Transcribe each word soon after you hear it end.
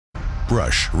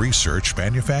brush research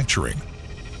manufacturing.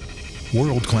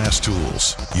 World-class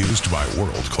tools used by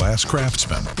world-class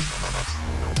craftsmen.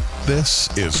 This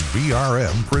is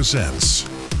VRM Presents.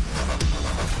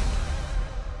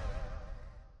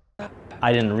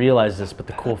 I didn't realize this, but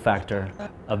the cool factor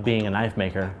of being a knife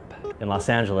maker in Los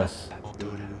Angeles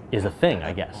is a thing,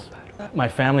 I guess. My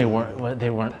family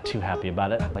weren't too happy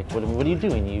about it. Like, what are you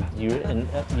doing?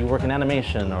 You work in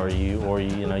animation, or you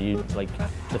like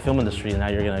the film industry, and now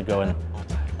you're gonna go and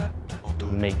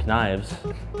make knives.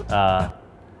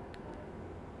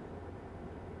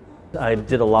 I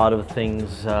did a lot of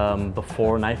things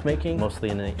before knife making,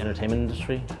 mostly in the entertainment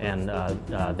industry, and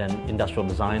then industrial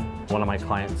design. One of my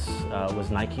clients was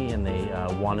Nike, and they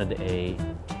wanted a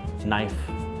knife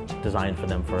designed for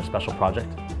them for a special project.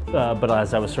 But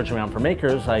as I was searching around for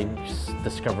makers, I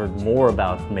discovered more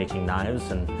about making knives,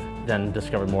 and then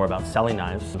discovered more about selling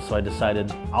knives. So I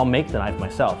decided I'll make the knife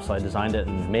myself. So I designed it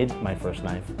and made my first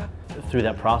knife. Through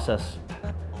that process,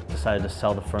 decided to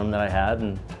sell the firm that I had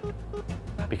and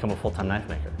become a full-time knife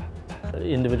maker.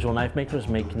 Individual knife makers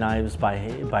make knives by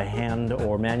hand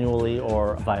or manually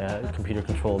or via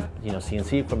computer-controlled,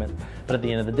 CNC equipment. But at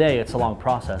the end of the day, it's a long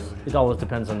process. It always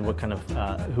depends on what kind of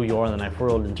who you are in the knife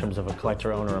world in terms of a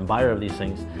collector, owner, and buyer of these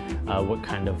things. What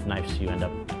kind of knives you end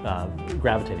up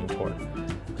gravitating toward.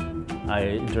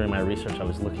 During my research, I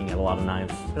was looking at a lot of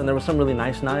knives, and there were some really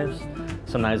nice knives,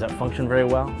 some knives that function very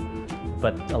well.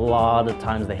 But a lot of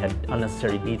times they had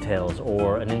unnecessary details,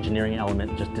 or an engineering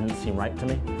element just didn't seem right to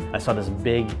me. I saw this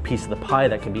big piece of the pie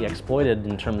that can be exploited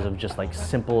in terms of just like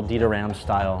simple deburring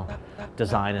style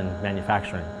design and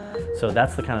manufacturing. So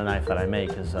that's the kind of knife that I make,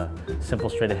 is a simple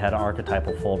straight ahead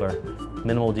archetypal folder,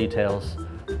 minimal details,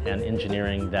 and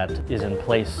engineering that is in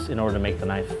place in order to make the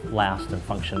knife last and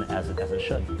function as it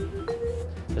should.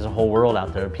 There's a whole world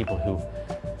out there of people who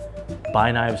buy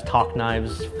knives, talk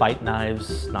knives, fight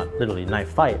knives, not literally knife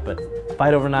fight, but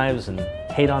fight over knives and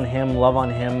hate on him, love on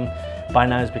him, buy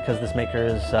knives because this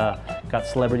maker has got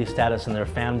celebrity status and they're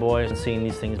fanboys, and seeing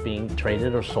these things being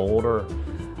traded or sold or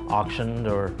auctioned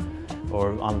or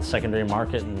on the secondary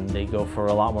market, and they go for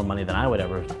a lot more money than I would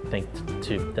ever think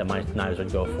that my knives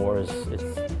would go for.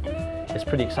 It's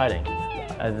pretty exciting.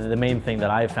 The main thing that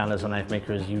I've found as a knife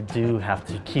maker is you do have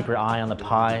to keep your eye on the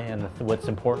pie and what's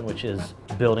important, which is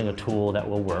building a tool that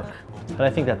will work. But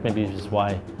I think that maybe is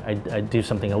why I do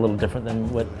something a little different than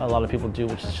what a lot of people do,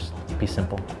 which is just be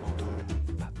simple.